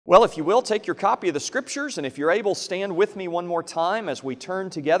Well, if you will, take your copy of the Scriptures, and if you're able, stand with me one more time as we turn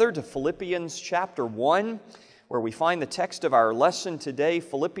together to Philippians chapter 1, where we find the text of our lesson today,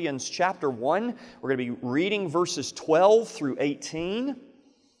 Philippians chapter 1. We're going to be reading verses 12 through 18.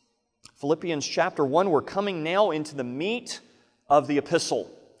 Philippians chapter 1, we're coming now into the meat of the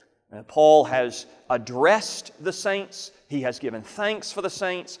epistle. Paul has addressed the saints. He has given thanks for the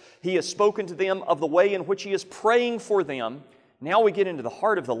saints. He has spoken to them of the way in which he is praying for them. Now we get into the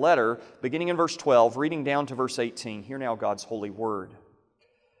heart of the letter, beginning in verse 12, reading down to verse 18. Hear now God's holy word.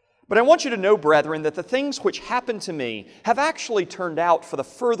 But I want you to know, brethren, that the things which happened to me have actually turned out for the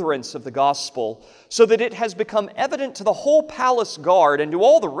furtherance of the gospel, so that it has become evident to the whole palace guard and to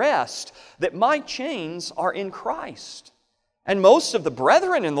all the rest that my chains are in Christ. And most of the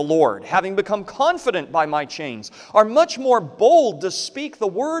brethren in the Lord, having become confident by my chains, are much more bold to speak the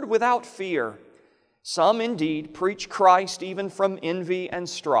word without fear. Some indeed preach Christ even from envy and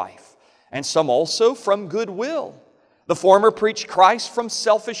strife, and some also from goodwill. The former preach Christ from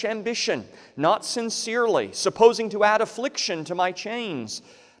selfish ambition, not sincerely, supposing to add affliction to my chains,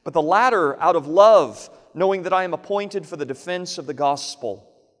 but the latter out of love, knowing that I am appointed for the defense of the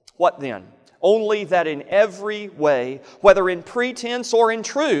gospel. What then? Only that in every way, whether in pretense or in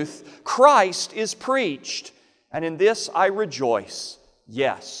truth, Christ is preached, and in this I rejoice,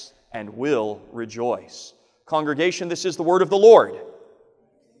 yes, and will rejoice. Congregation, this is the word of the Lord.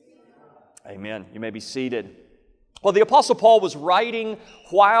 Amen. You may be seated. Well, the Apostle Paul was writing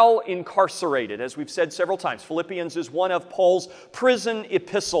while incarcerated. As we've said several times, Philippians is one of Paul's prison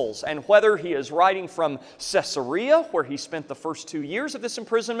epistles. And whether he is writing from Caesarea, where he spent the first 2 years of this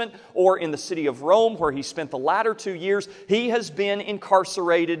imprisonment, or in the city of Rome, where he spent the latter 2 years, he has been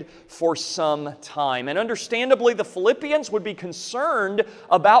incarcerated for some time. And understandably, the Philippians would be concerned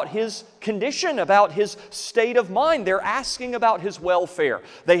about his condition, about his state of mind. They're asking about his welfare.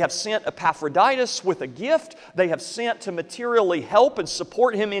 They have sent Epaphroditus with a gift. They have sent to materially help and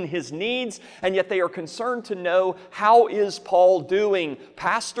support him in his needs, and yet they are concerned to know, how is Paul doing?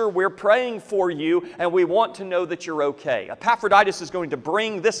 Pastor, we're praying for you, and we want to know that you're okay. Epaphroditus is going to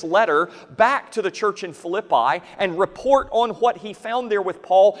bring this letter back to the church in Philippi and report on what he found there with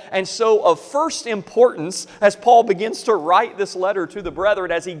Paul. And so of first importance, as Paul begins to write this letter to the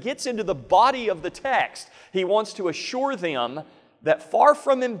brethren, as he gets into the body of the text, he wants to assure them that far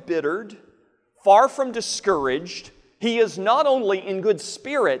from embittered, far from discouraged, he is not only in good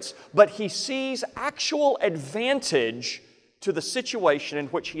spirits, but he sees actual advantage to the situation in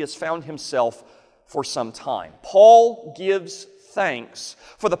which he has found himself for some time. Paul gives thanks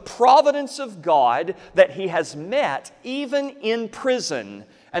for the providence of God that he has met even in prison,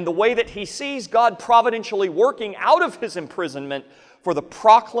 and the way that he sees God providentially working out of his imprisonment for the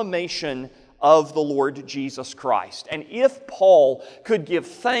proclamation of the Lord Jesus Christ. And if Paul could give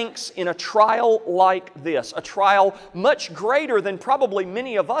thanks in a trial like this, a trial much greater than probably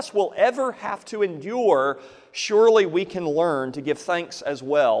many of us will ever have to endure, surely we can learn to give thanks as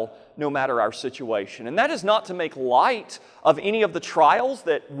well, no matter our situation. And that is not to make light of any of the trials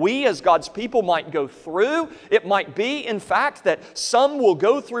that we as God's people might go through. It might be, in fact, that some will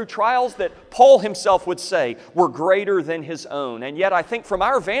go through trials that Paul himself would say were greater than his own. And yet I think from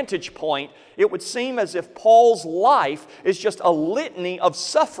our vantage point, it would seem as if Paul's life is just a litany of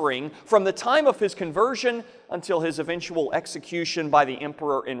suffering from the time of his conversion until his eventual execution by the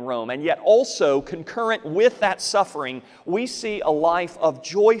emperor in Rome. And yet also, concurrent with that suffering, we see a life of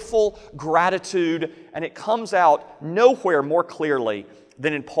joyful gratitude, and it comes out nowhere more clearly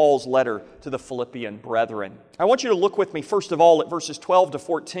than in Paul's letter to the Philippian brethren. I want you to look with me, first of all, at verses 12 to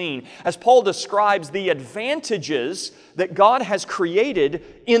 14, as Paul describes the advantages that God has created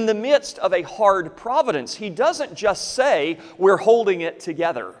in the midst of a hard providence. He doesn't just say, we're holding it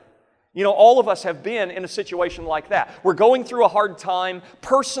together. You know, all of us have been in a situation like that. We're going through a hard time,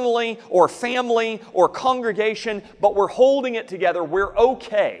 personally or family or congregation, but we're holding it together. We're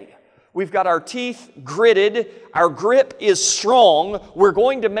okay. We've got our teeth gritted. Our grip is strong. We're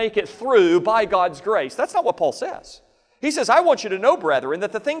going to make it through by God's grace. That's not what Paul says. He says, I want you to know, brethren,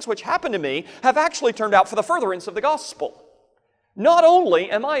 that the things which happened to me have actually turned out for the furtherance of the gospel. Not only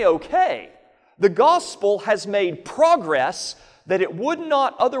am I okay, the gospel has made progress that it would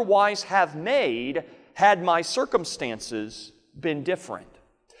not otherwise have made had my circumstances been different.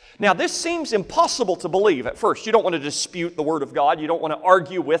 Now, this seems impossible to believe at first. You don't want to dispute the Word of God. You don't want to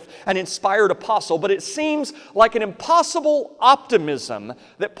argue with an inspired apostle. But it seems like an impossible optimism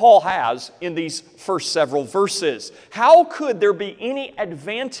that Paul has in these first several verses. How could there be any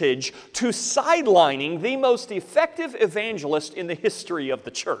advantage to sidelining the most effective evangelist in the history of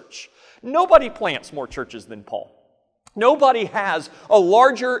the church? Nobody plants more churches than Paul. Nobody has a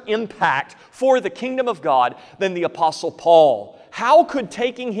larger impact for the kingdom of God than the Apostle Paul. How could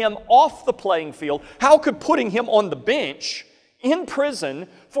taking him off the playing field, how could putting him on the bench in prison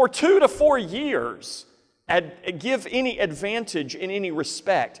for 2 to 4 years give any advantage in any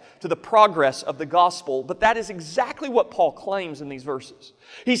respect to the progress of the gospel? But that is exactly what Paul claims in these verses.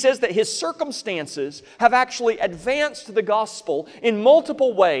 He says that his circumstances have actually advanced the gospel in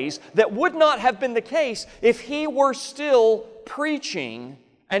multiple ways that would not have been the case if he were still preaching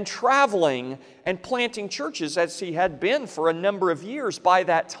and traveling and planting churches as he had been for a number of years by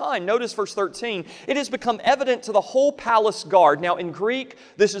that time. Notice verse 13, it has become evident to the whole palace guard. Now in Greek,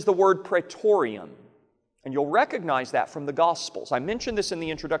 this is the word praetorium. And you'll recognize that from the Gospels. I mentioned this in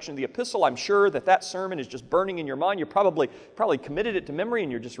the introduction to the epistle. I'm sure that sermon is just burning in your mind. You probably committed it to memory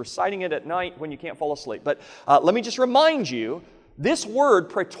and you're just reciting it at night when you can't fall asleep. But let me just remind you, this word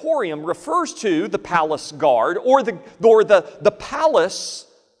praetorium refers to the palace guard or the palace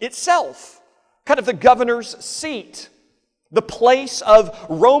itself, kind of the governor's seat, the place of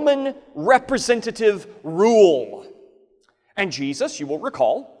Roman representative rule. And Jesus, you will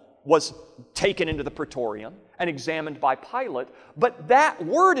recall, was taken into the praetorium and examined by Pilate. But that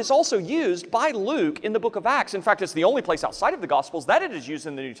word is also used by Luke in the book of Acts. In fact, it's the only place outside of the Gospels that it is used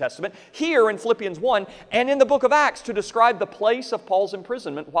in the New Testament, here in Philippians 1 and in the book of Acts to describe the place of Paul's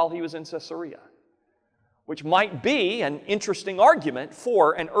imprisonment while he was in Caesarea, which might be an interesting argument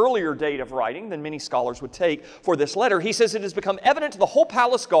for an earlier date of writing than many scholars would take for this letter. He says it has become evident to the whole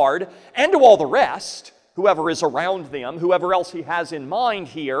palace guard and to all the rest, whoever is around them, whoever else he has in mind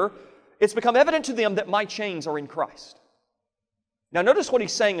here, it's become evident to them that my chains are in Christ. Now notice what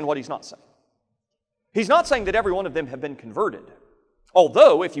he's saying and what he's not saying. He's not saying that every one of them have been converted.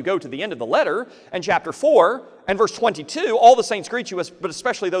 Although, if you go to the end of the letter, and chapter 4 and verse 22, all the saints greet you, but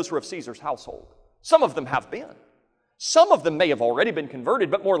especially those who are of Caesar's household. Some of them have been. Some of them may have already been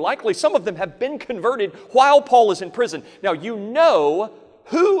converted, but more likely some of them have been converted while Paul is in prison. Now you know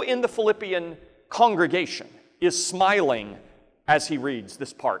who in the Philippian congregation is smiling as he reads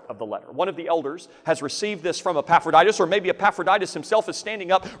this part of the letter. One of the elders has received this from Epaphroditus, or maybe Epaphroditus himself is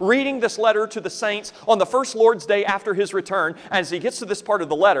standing up reading this letter to the saints on the first Lord's Day after his return. As he gets to this part of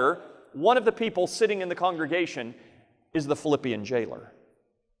the letter, one of the people sitting in the congregation is the Philippian jailer.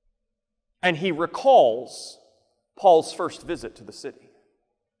 And he recalls Paul's first visit to the city.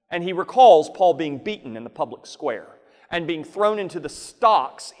 And he recalls Paul being beaten in the public square and being thrown into the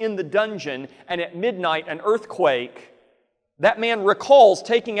stocks in the dungeon, and at midnight an earthquake. That man recalls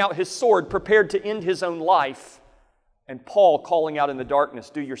taking out his sword, prepared to end his own life, and Paul calling out in the darkness,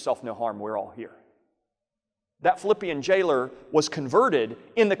 "Do yourself no harm, we're all here." That Philippian jailer was converted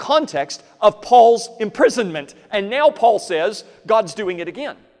in the context of Paul's imprisonment, and now Paul says, God's doing it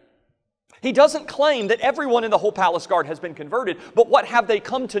again. He doesn't claim that everyone in the whole palace guard has been converted, but what have they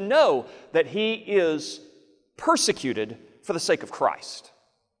come to know? That he is persecuted for the sake of Christ.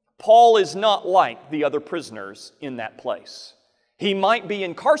 Paul is not like the other prisoners in that place. He might be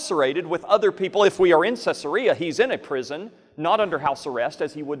incarcerated with other people. If we are in Caesarea, he's in a prison, not under house arrest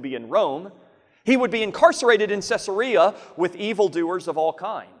as he would be in Rome. He would be incarcerated in Caesarea with evildoers of all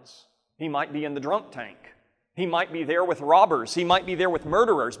kinds. He might be in the drunk tank. He might be there with robbers. He might be there with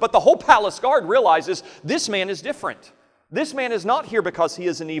murderers. But the whole palace guard realizes this man is different. This man is not here because he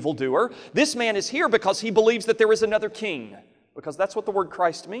is an evildoer. This man is here because he believes that there is another king. Because that's what the word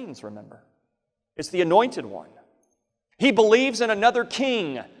Christ means, remember. It's the anointed one. He believes in another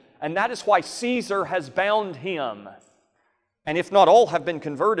king, and that is why Caesar has bound him. And if not all have been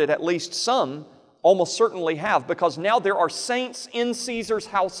converted, at least some almost certainly have, because now there are saints in Caesar's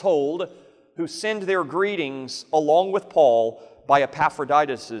household who send their greetings along with Paul by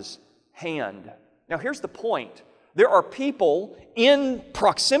Epaphroditus' hand. Now here's the point. There are people in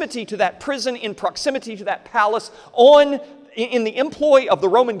proximity to that prison, in proximity to that palace, in the employ of the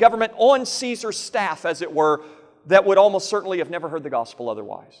Roman government, on Caesar's staff, as it were, that would almost certainly have never heard the gospel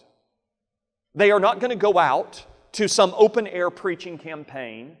otherwise. They are not going to go out to some open-air preaching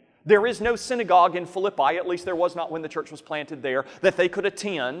campaign. There is no synagogue in Philippi, at least there was not when the church was planted there, that they could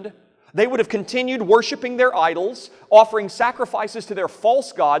attend. They would have continued worshiping their idols, offering sacrifices to their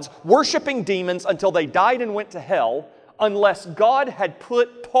false gods, worshiping demons until they died and went to hell, unless God had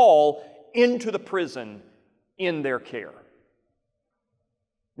put Paul into the prison in their care.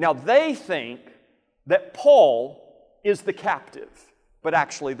 Now they think that Paul is the captive, but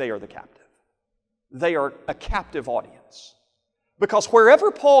actually they are the captive. They are a captive audience. Because wherever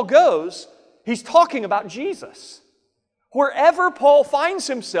Paul goes, he's talking about Jesus. Wherever Paul finds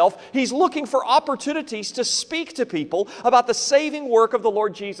himself, he's looking for opportunities to speak to people about the saving work of the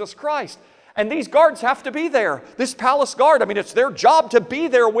Lord Jesus Christ. And these guards have to be there. This palace guard, it's their job to be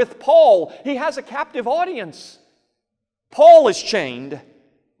there with Paul. He has a captive audience. Paul is chained,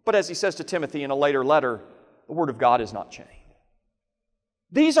 but as he says to Timothy in a later letter, the Word of God is not chained.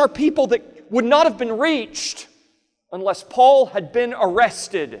 These are people that would not have been reached unless Paul had been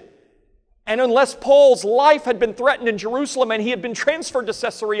arrested and unless Paul's life had been threatened in Jerusalem and he had been transferred to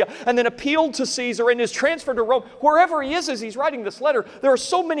Caesarea and then appealed to Caesar and is transferred to Rome. Wherever he is as he's writing this letter, there are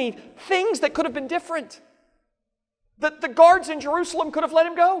so many things that could have been different. The guards in Jerusalem could have let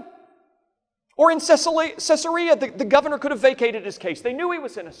him go. Or in Caesarea, the governor could have vacated his case. They knew he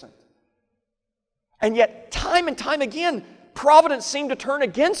was innocent. And yet, time and time again, Providence seemed to turn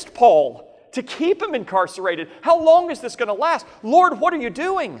against Paul to keep him incarcerated. How long is this going to last? Lord, what are you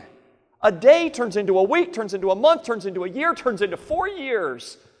doing? A day turns into a week, turns into a month, turns into a year, turns into 4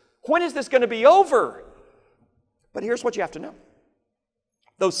 years. When is this going to be over? But here's what you have to know.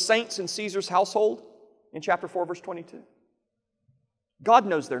 Those saints in Caesar's household, in chapter 4, verse 22, God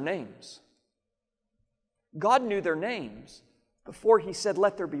knows their names. God knew their names before He said,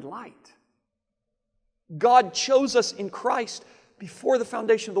 "Let there be light." God chose us in Christ before the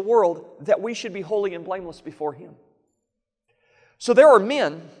foundation of the world that we should be holy and blameless before Him. So there are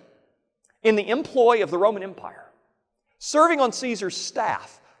men in the employ of the Roman Empire, serving on Caesar's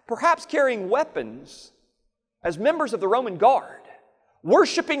staff, perhaps carrying weapons as members of the Roman Guard,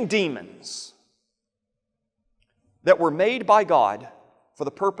 worshiping demons that were made by God for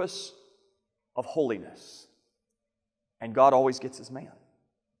the purpose of holiness. And God always gets His man.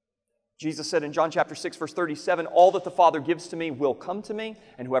 Jesus said in John chapter 6, verse 37, "All that the Father gives to me will come to me,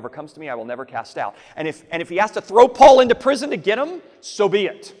 and whoever comes to me I will never cast out." And if He has to throw Paul into prison to get him, so be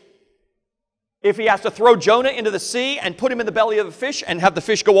it. If He has to throw Jonah into the sea and put him in the belly of a fish and have the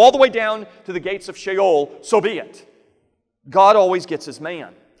fish go all the way down to the gates of Sheol, so be it. God always gets His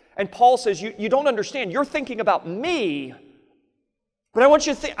man. And Paul says, you don't understand. You're thinking about me, but I want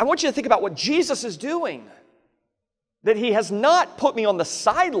you to think about what Jesus is doing. That He has not put me on the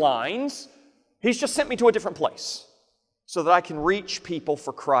sidelines. He's just sent me to a different place so that I can reach people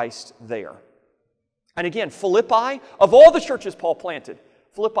for Christ there. And again, Philippi, of all the churches Paul planted,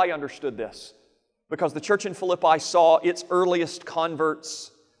 Philippi understood this. Because the church in Philippi saw its earliest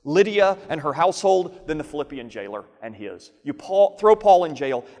converts, Lydia and her household, then the Philippian jailer and his. You throw Paul in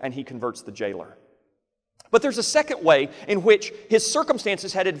jail and he converts the jailer. But there's a second way in which his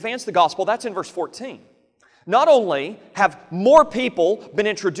circumstances had advanced the gospel. That's in verse 14. Not only have more people been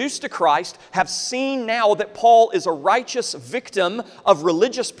introduced to Christ, have seen now that Paul is a righteous victim of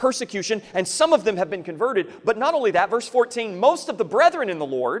religious persecution, and some of them have been converted, but not only that, verse 14, most of the brethren in the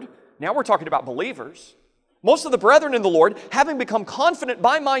Lord, now we're talking about believers, most of the brethren in the Lord, having become confident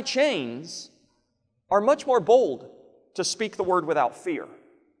by my chains, are much more bold to speak the word without fear.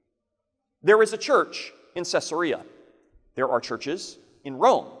 There is a church in Caesarea. There are churches in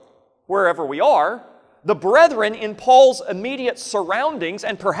Rome. Wherever we are, the brethren in Paul's immediate surroundings,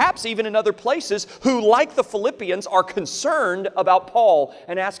 and perhaps even in other places, who, like the Philippians, are concerned about Paul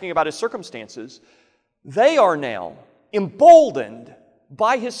and asking about his circumstances, they are now emboldened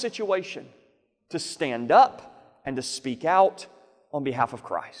by his situation to stand up and to speak out on behalf of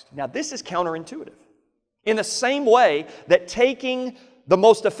Christ. Now, this is counterintuitive. In the same way that taking the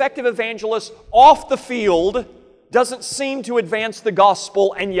most effective evangelist off the field doesn't seem to advance the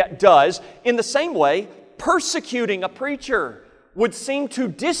gospel and yet does, in the same way, persecuting a preacher would seem to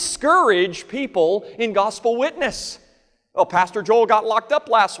discourage people in gospel witness. Well, Pastor Joel got locked up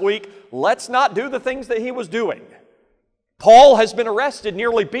last week. Let's not do the things that he was doing. Paul has been arrested,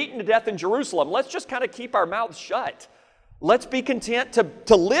 nearly beaten to death in Jerusalem. Let's just kind of keep our mouths shut. Let's be content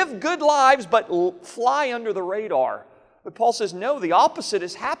to live good lives but fly under the radar. But Paul says, no, the opposite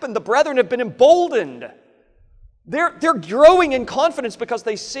has happened. The brethren have been emboldened. They're growing in confidence because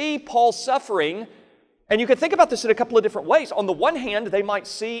they see Paul's suffering. And you can think about this in a couple of different ways. On the one hand, they might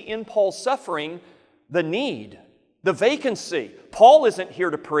see in Paul's suffering the need, the vacancy. Paul isn't here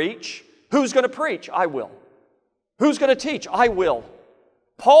to preach. Who's going to preach? I will. Who's going to teach? I will.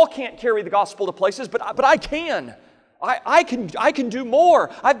 Paul can't carry the gospel to places, but I can. I can do more.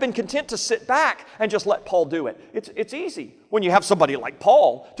 I've been content to sit back and just let Paul do it. It's easy when you have somebody like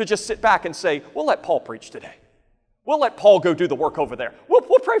Paul to just sit back and say, we'll let Paul preach today. We'll let Paul go do the work over there. We'll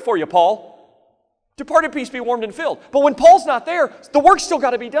pray for you, Paul. Depart in peace, be warmed and filled. But when Paul's not there, the work's still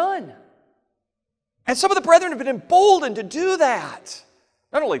got to be done. And some of the brethren have been emboldened to do that.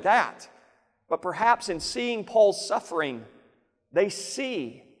 Not only that, but perhaps in seeing Paul's suffering, they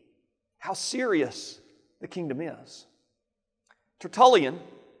see how serious the kingdom is. Tertullian,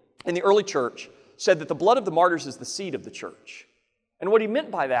 in the early church, said that the blood of the martyrs is the seed of the church. And what he meant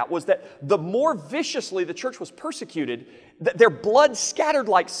by that was that the more viciously the church was persecuted, their blood scattered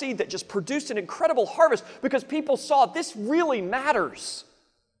like seed that just produced an incredible harvest because people saw this really matters.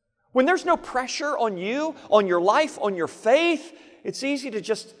 When there's no pressure on you, on your life, on your faith, it's easy to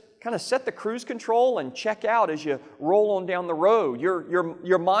just kind of set the cruise control and check out as you roll on down the road.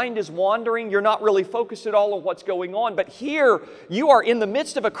 Your mind is wandering. You're not really focused at all on what's going on. But here, you are in the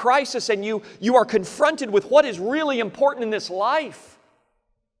midst of a crisis and you are confronted with what is really important in this life.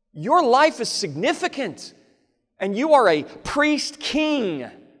 Your life is significant, and you are a priest-king,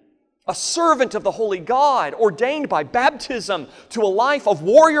 a servant of the Holy God, ordained by baptism to a life of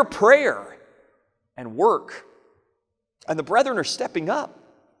warrior prayer and work. And the brethren are stepping up.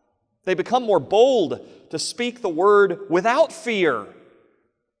 They become more bold to speak the word without fear.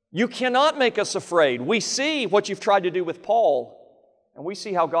 You cannot make us afraid. We see what you've tried to do with Paul, and we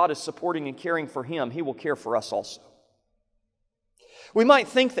see how God is supporting and caring for him. He will care for us also. We might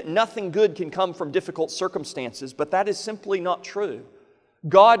think that nothing good can come from difficult circumstances, but that is simply not true.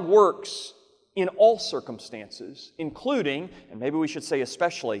 God works in all circumstances, including, and maybe we should say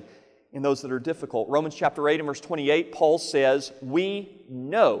especially, in those that are difficult. Romans chapter 8 and verse 28, Paul says, we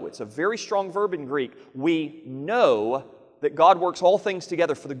know, it's a very strong verb in Greek, we know that God works all things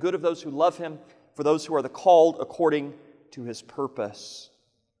together for the good of those who love Him, for those who are the called according to His purpose.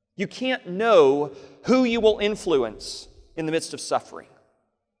 You can't know who you will influence in the midst of suffering.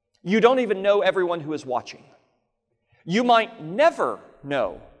 You don't even know everyone who is watching. You might never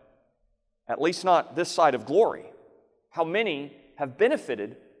know, at least not this side of glory, how many have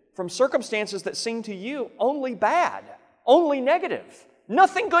benefited from circumstances that seem to you only bad, only negative.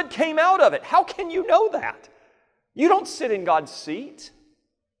 Nothing good came out of it. How can you know that? You don't sit in God's seat.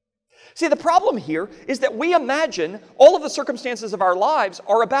 See, the problem here is that we imagine all of the circumstances of our lives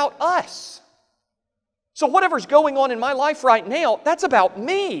are about us. So whatever's going on in my life right now, that's about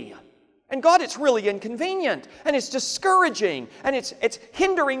me. And God, it's really inconvenient, and it's discouraging, and it's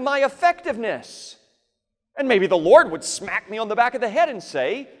hindering my effectiveness. And maybe the Lord would smack me on the back of the head and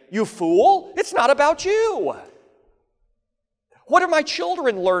say, you fool, it's not about you. What are my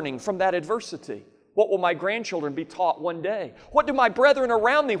children learning from that adversity? What will my grandchildren be taught one day? What do my brethren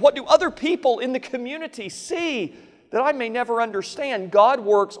around me, what do other people in the community see that I may never understand? God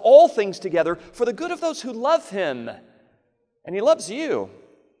works all things together for the good of those who love Him. And He loves you,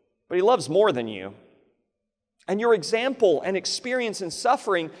 but He loves more than you. And your example and experience in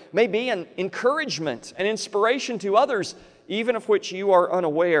suffering may be an encouragement and inspiration to others, even of which you are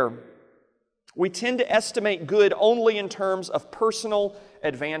unaware. We tend to estimate good only in terms of personal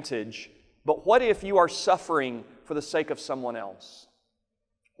advantage. But what if you are suffering for the sake of someone else?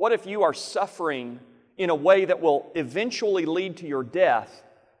 What if you are suffering in a way that will eventually lead to your death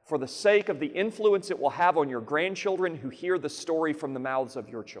for the sake of the influence it will have on your grandchildren who hear the story from the mouths of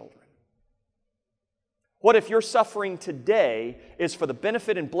your children? What if your suffering today is for the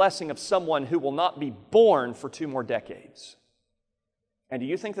benefit and blessing of someone who will not be born for 2 more decades? And do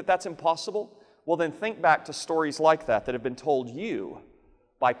you think that that's impossible? Well, then think back to stories like that have been told you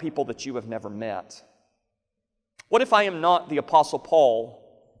by people that you have never met. What if I am not the Apostle Paul,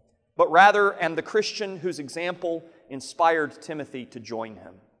 but rather am the Christian whose example inspired Timothy to join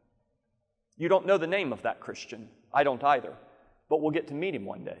him? You don't know the name of that Christian. I don't either. But we'll get to meet him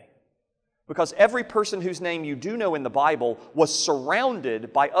one day. Because every person whose name you do know in the Bible was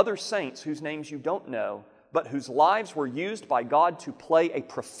surrounded by other saints whose names you don't know, but whose lives were used by God to play a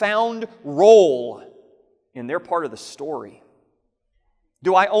profound role in their part of the story.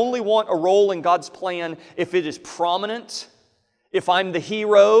 Do I only want a role in God's plan if it is prominent, if I'm the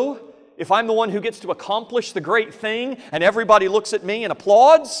hero, if I'm the one who gets to accomplish the great thing and everybody looks at me and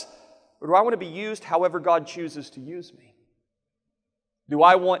applauds? Or do I want to be used however God chooses to use me? Do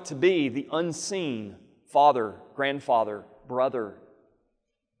I want to be the unseen father, grandfather, brother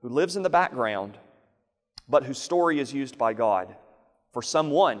who lives in the background, but whose story is used by God for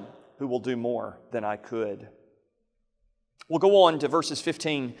someone who will do more than I could? We'll go on to verses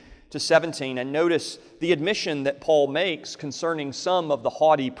 15 to 17 and notice the admission that Paul makes concerning some of the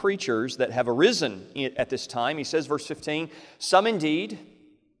haughty preachers that have arisen at this time. He says, verse 15, some indeed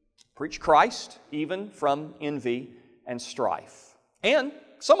preach Christ even from envy and strife, and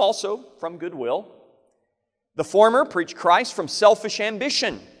some also from goodwill. The former preach Christ from selfish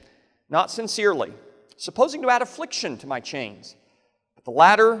ambition, not sincerely, supposing to add affliction to my chains, but the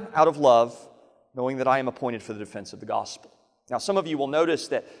latter out of love, knowing that I am appointed for the defense of the gospel. Now, some of you will notice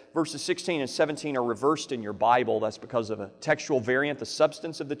that verses 16 and 17 are reversed in your Bible. That's because of a textual variant. The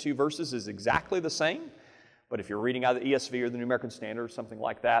substance of the 2 verses is exactly the same. But if you're reading out of the ESV or the New American Standard or something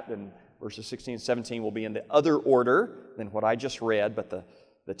like that, then Verses 16 and 17 will be in the other order than what I just read, but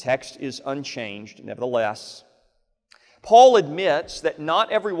the text is unchanged nevertheless. Paul admits that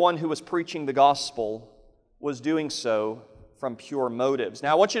not everyone who was preaching the gospel was doing so from pure motives.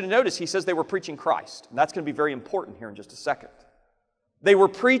 Now I want you to notice he says they were preaching Christ. And that's going to be very important here in just a second. They were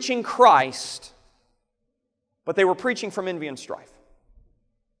preaching Christ, but they were preaching from envy and strife.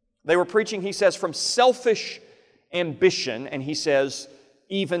 They were preaching, he says, from selfish ambition, and he says,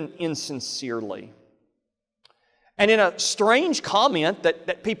 even insincerely. And in a strange comment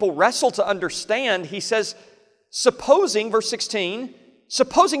that people wrestle to understand, he says, supposing, verse 16,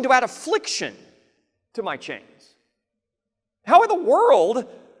 supposing to add affliction to my chains. How in the world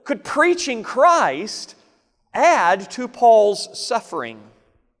could preaching Christ add to Paul's suffering?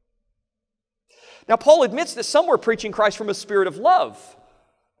 Now, Paul admits that some were preaching Christ from a spirit of love.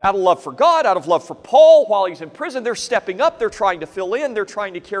 Out of love for God, out of love for Paul, while he's in prison, they're stepping up, they're trying to fill in, they're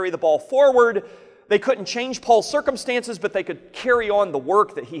trying to carry the ball forward. They couldn't change Paul's circumstances, but they could carry on the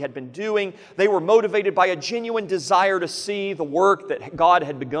work that he had been doing. They were motivated by a genuine desire to see the work that God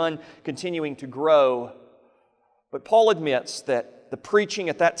had begun continuing to grow. But Paul admits that the preaching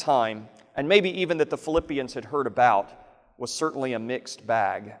at that time, and maybe even that the Philippians had heard about, was certainly a mixed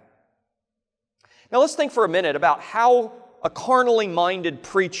bag. Now let's think for a minute about how a carnally minded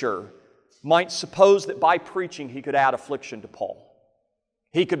preacher might suppose that by preaching he could add affliction to Paul.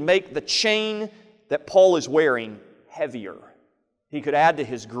 He could make the chain that Paul is wearing heavier. He could add to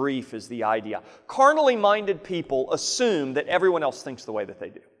his grief, is the idea. Carnally minded people assume that everyone else thinks the way that they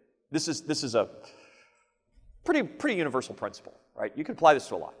do. This is a pretty universal principle, right? You can apply this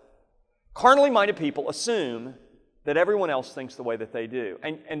to a lot. Carnally minded people assume that everyone else thinks the way that they do.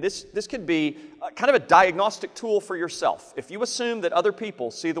 And this could be kind of a diagnostic tool for yourself. If you assume that other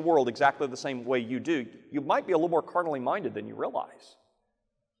people see the world exactly the same way you do, you might be a little more carnally minded than you realize.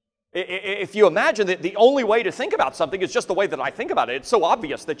 If you imagine that the only way to think about something is just the way that I think about it, it's so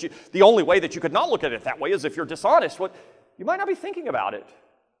obvious that the only way that you could not look at it that way is if you're dishonest. You might not be thinking about it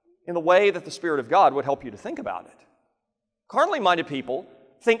in the way that the Spirit of God would help you to think about it. Carnally minded people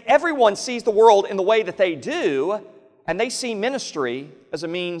think everyone sees the world in the way that they do, and they see ministry as a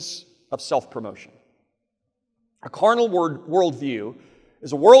means of self-promotion. A carnal worldview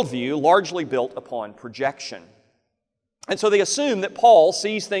is a worldview largely built upon projection. And so they assume that Paul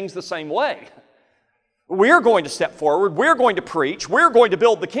sees things the same way. We're going to step forward, we're going to preach, we're going to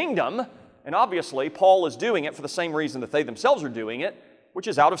build the kingdom, and obviously Paul is doing it for the same reason that they themselves are doing it, which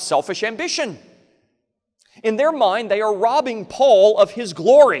is out of selfish ambition. In their mind, they are robbing Paul of his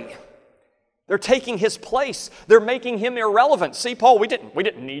glory. They're taking his place. They're making him irrelevant. See, Paul, we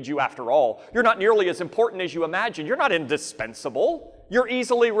didn't need you after all. You're not nearly as important as you imagine. You're not indispensable. You're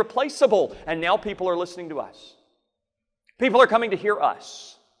easily replaceable. And now people are listening to us. People are coming to hear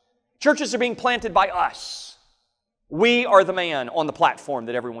us. Churches are being planted by us. We are the man on the platform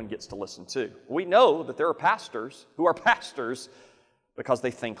that everyone gets to listen to. We know that there are pastors who are pastors because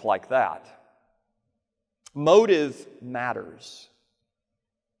they think like that. Motive matters.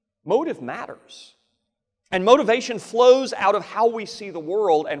 Motive matters. And motivation flows out of how we see the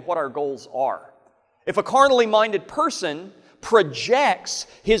world and what our goals are. If a carnally minded person projects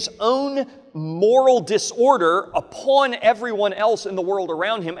his own moral disorder upon everyone else in the world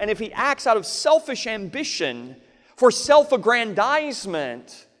around him, and if he acts out of selfish ambition for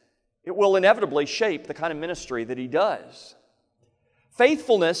self-aggrandizement, it will inevitably shape the kind of ministry that he does.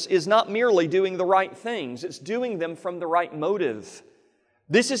 Faithfulness is not merely doing the right things, it's doing them from the right motive.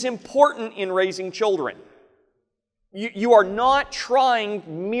 This is important in raising children. You are not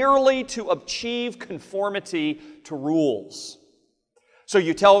trying merely to achieve conformity to rules. So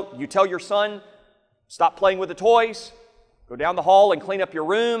you tell your son, stop playing with the toys, go down the hall and clean up your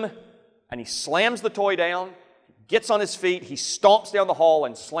room, and he slams the toy down, gets on his feet, he stomps down the hall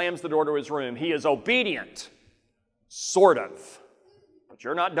and slams the door to his room. He is obedient, sort of, but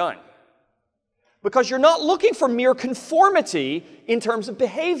you're not done. Because you're not looking for mere conformity in terms of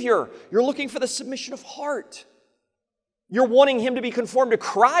behavior. You're looking for the submission of heart. You're wanting him to be conformed to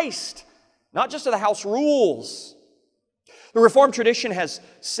Christ, not just to the house rules. The Reformed tradition has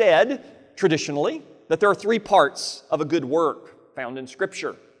said, traditionally, that there are three parts of a good work found in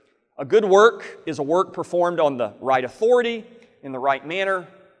Scripture. A good work is a work performed on the right authority, in the right manner,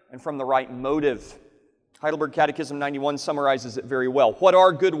 and from the right motive. Heidelberg Catechism 91 summarizes it very well. What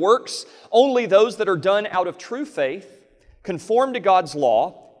are good works? Only those that are done out of true faith, conform to God's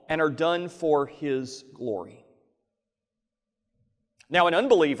law, and are done for His glory. Now, an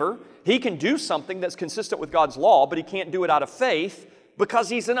unbeliever, he can do something that's consistent with God's law, but he can't do it out of faith because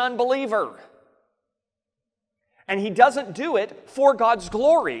he's an unbeliever. And he doesn't do it for God's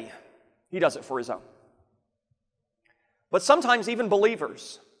glory. He does it for His own. But sometimes even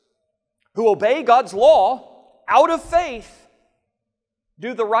believers who obey God's law out of faith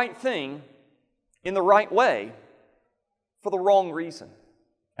do the right thing in the right way for the wrong reason.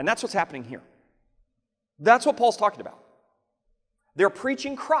 And that's what's happening here. That's what Paul's talking about. They're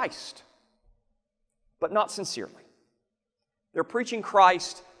preaching Christ, but not sincerely. They're preaching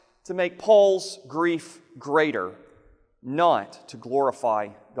Christ to make Paul's grief greater, not to glorify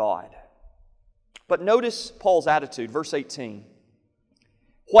God. But notice Paul's attitude, verse 18.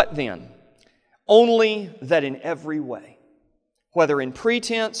 What then? Only that in every way, whether in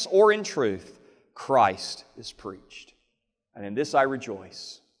pretense or in truth, Christ is preached. And in this I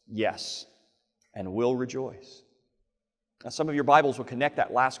rejoice, yes, and will rejoice. Now, some of your Bibles will connect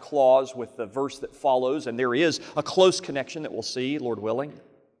that last clause with the verse that follows, and there is a close connection that we'll see, Lord willing.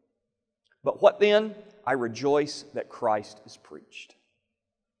 But what then? I rejoice that Christ is preached.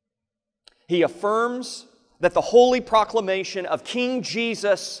 He affirms that the holy proclamation of King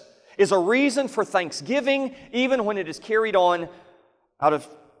Jesus is a reason for thanksgiving, even when it is carried on out of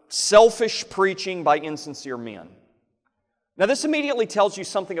selfish preaching by insincere men. Now, this immediately tells you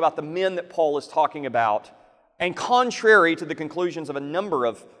something about the men that Paul is talking about, and contrary to the conclusions of a number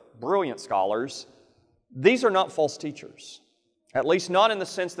of brilliant scholars, these are not false teachers, at least not in the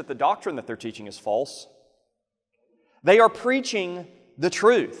sense that the doctrine that they're teaching is false. They are preaching the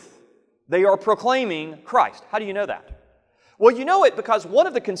truth. They are proclaiming Christ. How do you know that? Well, you know it because one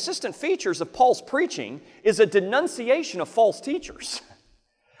of the consistent features of Paul's preaching is a denunciation of false teachers.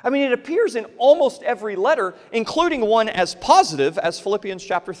 I mean, it appears in almost every letter, including one as positive as Philippians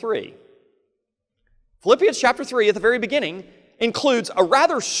chapter 3. Philippians chapter 3, at the very beginning, includes a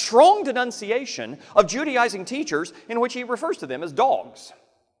rather strong denunciation of Judaizing teachers in which he refers to them as dogs.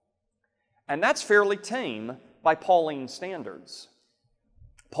 And that's fairly tame by Pauline standards.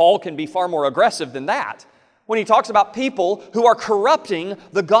 Paul can be far more aggressive than that when he talks about people who are corrupting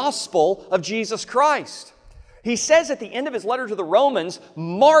the gospel of Jesus Christ. He says at the end of his letter to the Romans,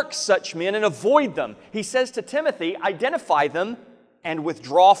 mark such men and avoid them. He says to Timothy, identify them and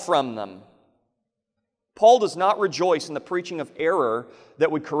withdraw from them. Paul does not rejoice in the preaching of error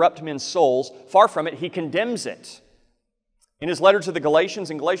that would corrupt men's souls. Far from it, he condemns it. In his letter to the Galatians,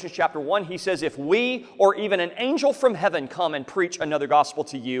 in Galatians chapter 1, he says, if we or even an angel from heaven come and preach another gospel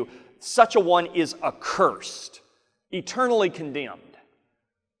to you, such a one is accursed, eternally condemned.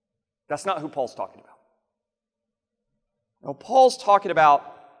 That's not who Paul's talking about. No, Paul's talking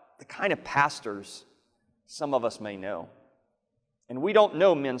about the kind of pastors some of us may know. And we don't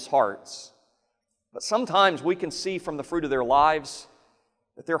know men's hearts. But sometimes we can see from the fruit of their lives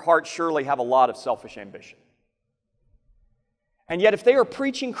that their hearts surely have a lot of selfish ambition. And yet if they are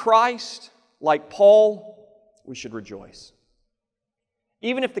preaching Christ like Paul, we should rejoice.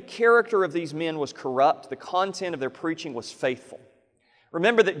 Even if the character of these men was corrupt, the content of their preaching was faithful.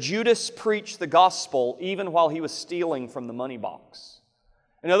 Remember that Judas preached the gospel even while he was stealing from the money box.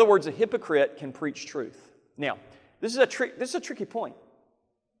 In other words, a hypocrite can preach truth. Now, this is a tricky point.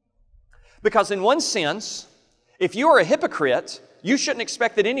 Because in one sense, if you are a hypocrite, you shouldn't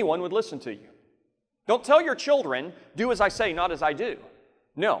expect that anyone would listen to you. Don't tell your children, do as I say, not as I do.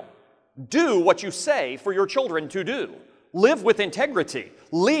 No. Do what you say for your children to do. Live with integrity.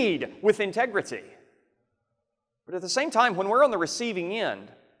 Lead with integrity. But at the same time, when we're on the receiving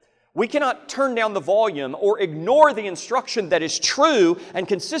end, we cannot turn down the volume or ignore the instruction that is true and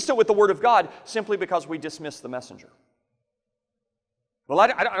consistent with the Word of God simply because we dismiss the messenger. Well,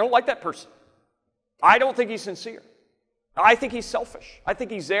 I don't like that person. I don't think he's sincere. I think he's selfish. I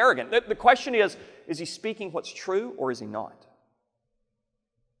think he's arrogant. The question is he speaking what's true or is he not?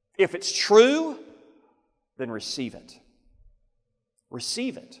 If it's true, then receive it.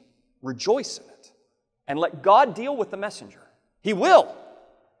 Receive it. Rejoice in it. And let God deal with the messenger. He will.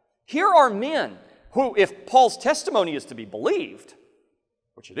 Here are men who, if Paul's testimony is to be believed,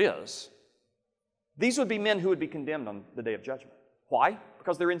 which it is, these would be men who would be condemned on the day of judgment. Why?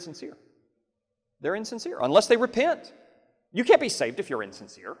 Because they're insincere. They're insincere, unless they repent. You can't be saved if you're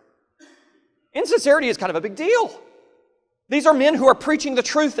insincere. Insincerity is kind of a big deal. These are men who are preaching the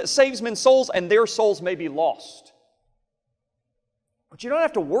truth that saves men's souls, and their souls may be lost. But you don't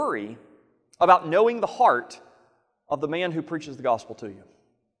have to worry about knowing the heart of the man who preaches the gospel to you.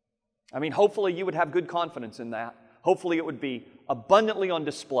 I mean, hopefully you would have good confidence in that. Hopefully it would be abundantly on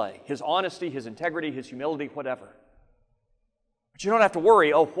display. His honesty, his integrity, his humility, whatever. But you don't have to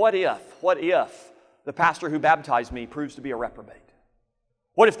worry, oh, what if the pastor who baptized me proves to be a reprobate?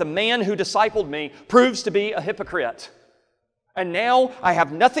 What if the man who discipled me proves to be a hypocrite? And now I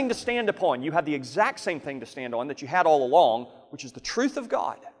have nothing to stand upon. You have the exact same thing to stand on that you had all along, which is the truth of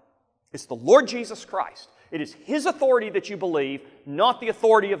God. It's the Lord Jesus Christ. It is His authority that you believe, not the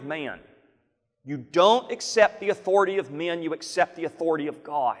authority of man. You don't accept the authority of men, you accept the authority of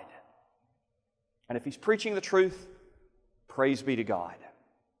God. And if He's preaching the truth, praise be to God.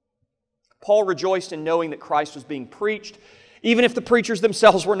 Paul rejoiced in knowing that Christ was being preached, even if the preachers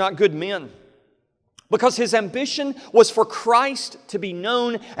themselves were not good men, because his ambition was for Christ to be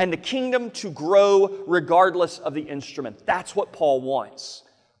known and the kingdom to grow regardless of the instrument. That's what Paul wants.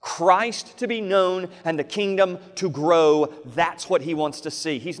 Christ to be known and the kingdom to grow. That's what he wants to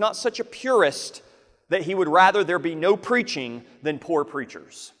see. He's not such a purist that he would rather there be no preaching than poor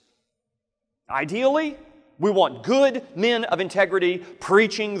preachers. Ideally, we want good men of integrity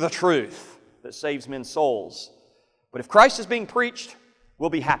preaching the truth that saves men's souls. But if Christ is being preached, we'll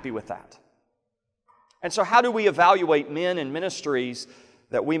be happy with that. And so how do we evaluate men and ministries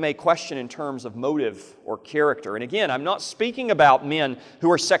that we may question in terms of motive or character? And again, I'm not speaking about men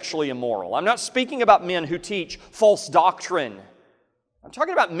who are sexually immoral. I'm not speaking about men who teach false doctrine. I'm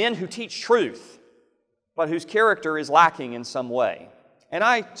talking about men who teach truth, but whose character is lacking in some way. And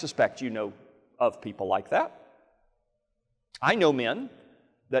I suspect you know of people like that. I know men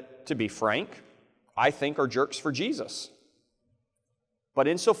that, to be frank, I think are jerks for Jesus. But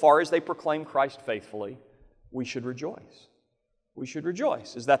insofar as they proclaim Christ faithfully, we should rejoice. We should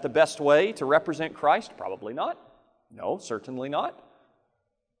rejoice. Is that the best way to represent Christ? Probably not. No, certainly not.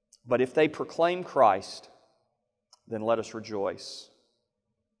 But if they proclaim Christ, then let us rejoice.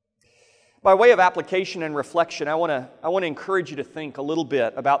 By way of application and reflection, I want to encourage you to think a little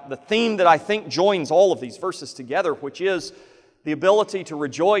bit about the theme that I think joins all of these verses together, which is the ability to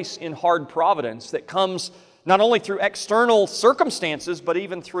rejoice in hard providence that comes not only through external circumstances, but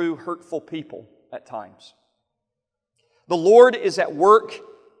even through hurtful people at times. The Lord is at work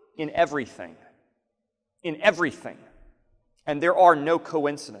in everything. In everything. And there are no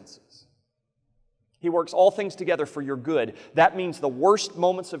coincidences. He works all things together for your good. That means the worst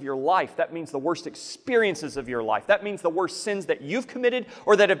moments of your life. That means the worst experiences of your life. That means the worst sins that you've committed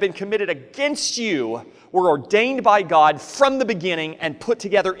or that have been committed against you were ordained by God from the beginning and put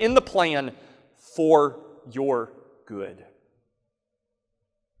together in the plan for your good.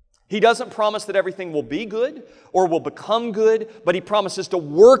 He doesn't promise that everything will be good or will become good, but He promises to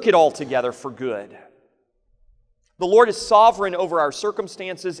work it all together for good. The Lord is sovereign over our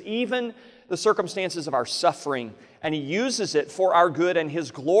circumstances, even the circumstances of our suffering, and He uses it for our good and His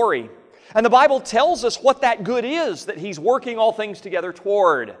glory. And the Bible tells us what that good is that He's working all things together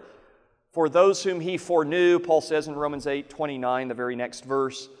toward. For those whom He foreknew, Paul says in Romans 8:29, the very next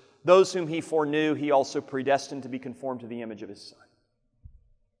verse, those whom He foreknew, He also predestined to be conformed to the image of His Son.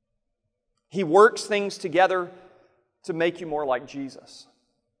 He works things together to make you more like Jesus.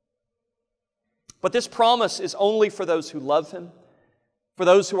 But this promise is only for those who love Him, for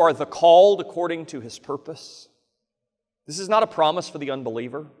those who are the called according to His purpose. This is not a promise for the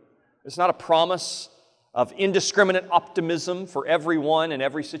unbeliever. It's not a promise of indiscriminate optimism for everyone in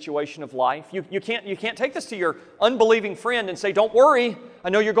every situation of life. You can't take this to your unbelieving friend and say, don't worry, I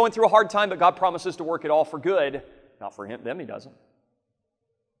know you're going through a hard time, but God promises to work it all for good. Not for them, He doesn't.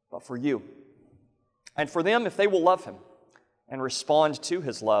 But for you. And for them, if they will love Him and respond to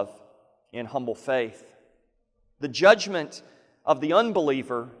His love in humble faith. The judgment of the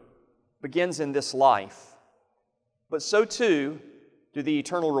unbeliever begins in this life, but so too do the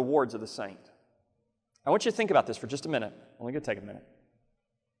eternal rewards of the saint. I want you to think about this for just a minute. Only going to take a minute.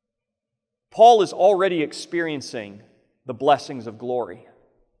 Paul is already experiencing the blessings of glory.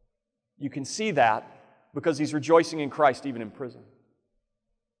 You can see that because he's rejoicing in Christ even in prison.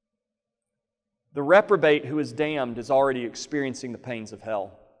 The reprobate who is damned is already experiencing the pains of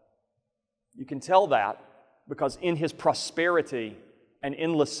hell. You can tell that because in his prosperity and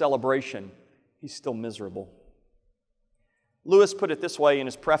endless celebration, he's still miserable. Lewis put it this way in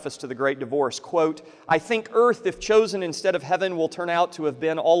his preface to The Great Divorce, quote, I think earth, if chosen instead of heaven, will turn out to have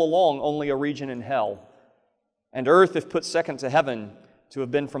been all along only a region in hell, and earth, if put second to heaven, to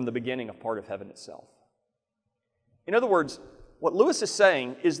have been from the beginning a part of heaven itself. In other words, what Lewis is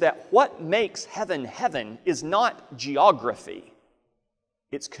saying is that what makes heaven heaven is not geography,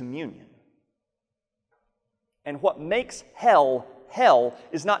 it's communion. And what makes hell hell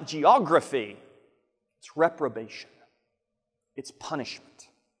is not geography, it's reprobation. It's punishment.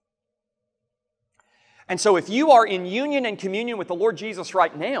 And so if you are in union and communion with the Lord Jesus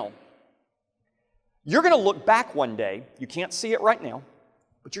right now, you're going to look back one day, you can't see it right now,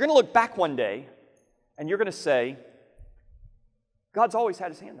 but you're going to look back one day and you're going to say, God's always had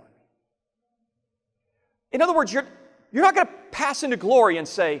His hand on me. In other words, you're not going to pass into glory and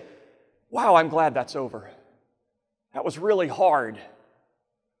say, wow, I'm glad that's over. That was really hard.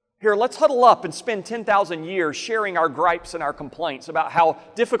 Here, let's huddle up and spend 10,000 years sharing our gripes and our complaints about how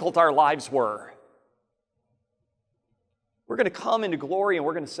difficult our lives were. We're going to come into glory and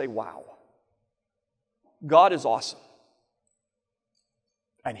we're going to say, wow, God is awesome.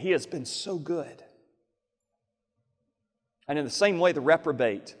 And He has been so good. And in the same way, the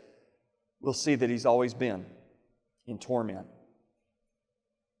reprobate will see that he's always been in torment.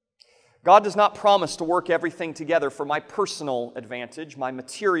 God does not promise to work everything together for my personal advantage, my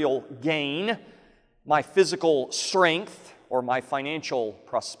material gain, my physical strength, or my financial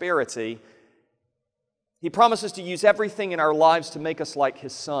prosperity. He promises to use everything in our lives to make us like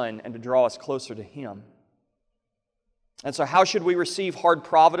His Son and to draw us closer to Him. And so how should we receive hard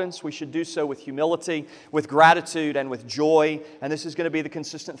providence? We should do so with humility, with gratitude, and with joy. And this is going to be the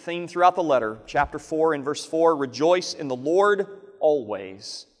consistent theme throughout the letter. Chapter 4 and verse 4, rejoice in the Lord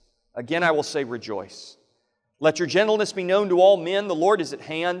always. Again, I will say rejoice. Let your gentleness be known to all men. The Lord is at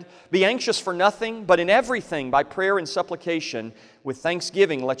hand. Be anxious for nothing, but in everything, by prayer and supplication, with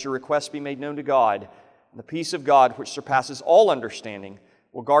thanksgiving, let your requests be made known to God. And the peace of God, which surpasses all understanding,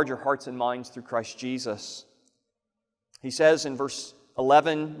 will guard your hearts and minds through Christ Jesus. He says in verse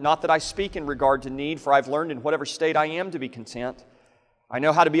 11, not that I speak in regard to need, for I've learned in whatever state I am to be content. I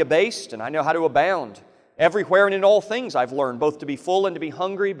know how to be abased, and I know how to abound. Everywhere and in all things I've learned, both to be full and to be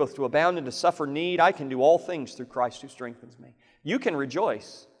hungry, both to abound and to suffer need. I can do all things through Christ who strengthens me. You can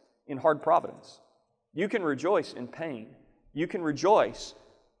rejoice in hard providence. You can rejoice in pain. You can rejoice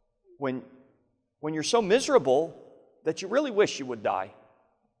when you're so miserable that you really wish you would die,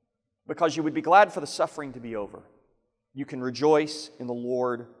 because you would be glad for the suffering to be over. You can rejoice in the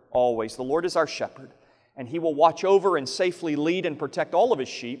Lord always. The Lord is our shepherd, and He will watch over and safely lead and protect all of His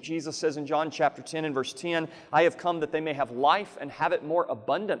sheep. Jesus says in John chapter 10 and verse 10, I have come that they may have life and have it more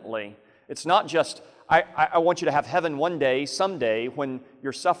abundantly. It's not just, I want you to have heaven one day, someday, when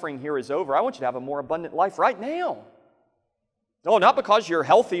your suffering here is over. I want you to have a more abundant life right now. No, not because you're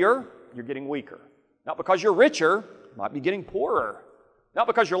healthier, you're getting weaker. Not because you're richer, you might be getting poorer. Not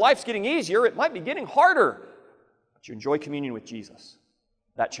because your life's getting easier, it might be getting harder. But you enjoy communion with Jesus.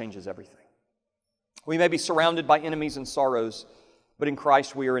 That changes everything. We may be surrounded by enemies and sorrows, but in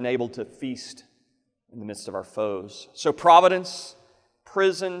Christ we are enabled to feast in the midst of our foes. So providence,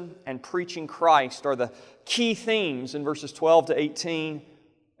 prison, and preaching Christ are the key themes in verses 12 to 18,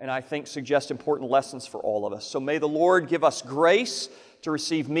 and I think suggest important lessons for all of us. So may the Lord give us grace to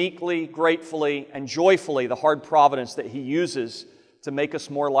receive meekly, gratefully, and joyfully the hard providence that He uses to make us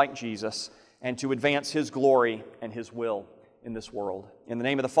more like Jesus and to advance His glory and His will in this world. In the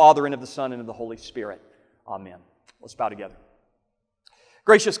name of the Father, and of the Son, and of the Holy Spirit. Amen. Let's bow together.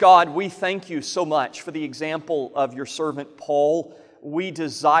 Gracious God, we thank You so much for the example of Your servant Paul. We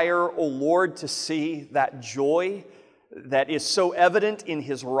desire, O Lord, to see that joy that is so evident in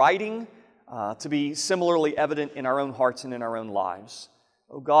his writing to be similarly evident in our own hearts and in our own lives.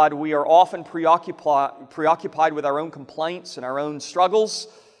 Oh God, we are often preoccupied with our own complaints and our own struggles,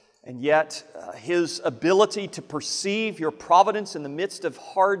 and yet His ability to perceive Your providence in the midst of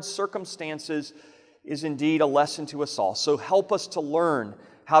hard circumstances is indeed a lesson to us all. So help us to learn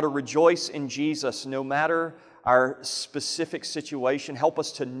how to rejoice in Jesus no matter our specific situation. Help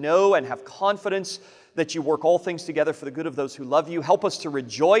us to know and have confidence that You work all things together for the good of those who love You. Help us to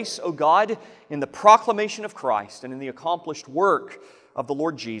rejoice, O God, in the proclamation of Christ and in the accomplished work of the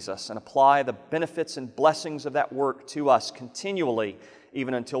Lord Jesus, and apply the benefits and blessings of that work to us continually,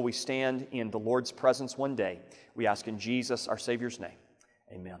 even until we stand in the Lord's presence one day. We ask in Jesus, our Savior's name.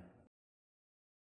 Amen.